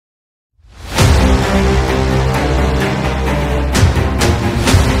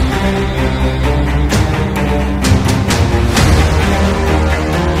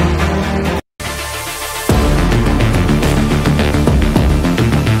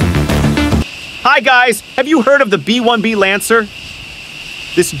Hi guys, have you heard of the B-1B Lancer?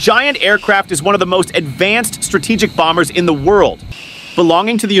 This giant aircraft is one of the most advanced strategic bombers in the world,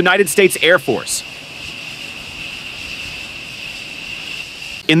 belonging to the United States Air Force.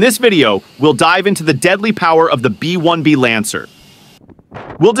 In this video, we'll dive into the deadly power of the B-1B Lancer.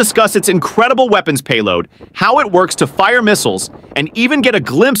 We'll discuss its incredible weapons payload, how it works to fire missiles, and even get a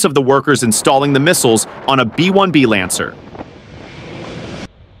glimpse of the workers installing the missiles on a B-1B Lancer.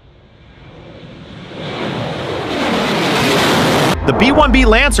 The B-1B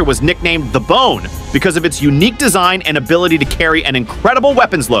Lancer was nicknamed the Bone because of its unique design and ability to carry an incredible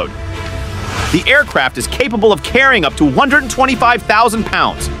weapons load. The aircraft is capable of carrying up to 125,000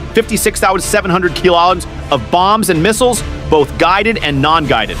 pounds, 56,700 kilograms of bombs and missiles, both guided and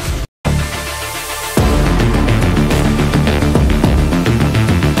non-guided.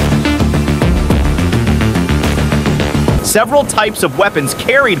 Several types of weapons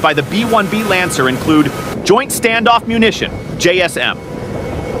carried by the B-1B Lancer include Joint Standoff Munition, JSM,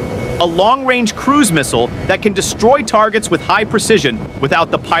 a long-range cruise missile that can destroy targets with high precision without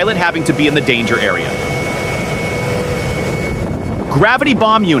the pilot having to be in the danger area. Gravity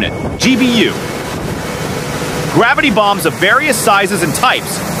Bomb Unit, GBU. Gravity bombs of various sizes and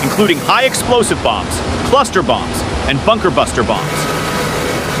types, including high explosive bombs, cluster bombs, and bunker buster bombs.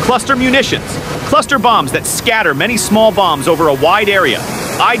 Cluster munitions, cluster bombs that scatter many small bombs over a wide area,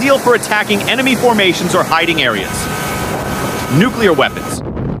 ideal for attacking enemy formations or hiding areas. Nuclear weapons.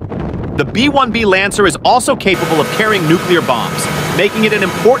 The B-1B Lancer is also capable of carrying nuclear bombs, making it an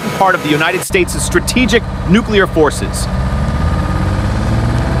important part of the United States' strategic nuclear forces.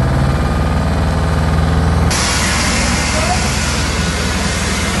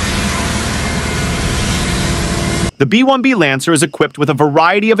 The B-1B Lancer is equipped with a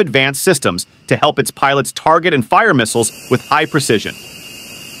variety of advanced systems to help its pilots target and fire missiles with high precision.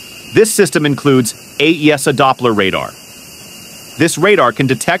 This system includes AESA Doppler radar. This radar can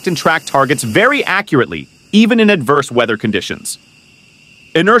detect and track targets very accurately, even in adverse weather conditions.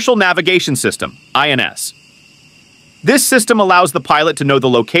 Inertial Navigation System, INS. This system allows the pilot to know the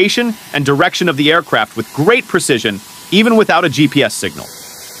location and direction of the aircraft with great precision, even without a GPS signal.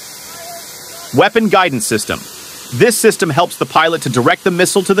 Weapon Guidance System. This system helps the pilot to direct the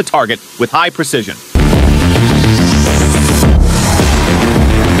missile to the target with high precision.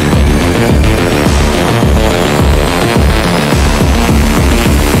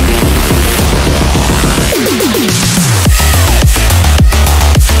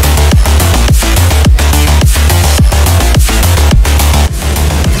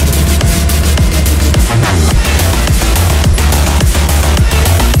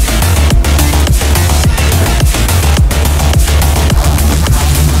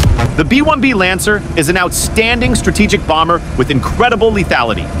 The B-1B Lancer is an outstanding strategic bomber with incredible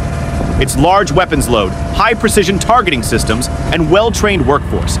lethality. Its large weapons load, high-precision targeting systems, and well-trained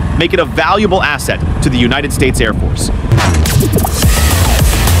workforce make it a valuable asset to the United States Air Force.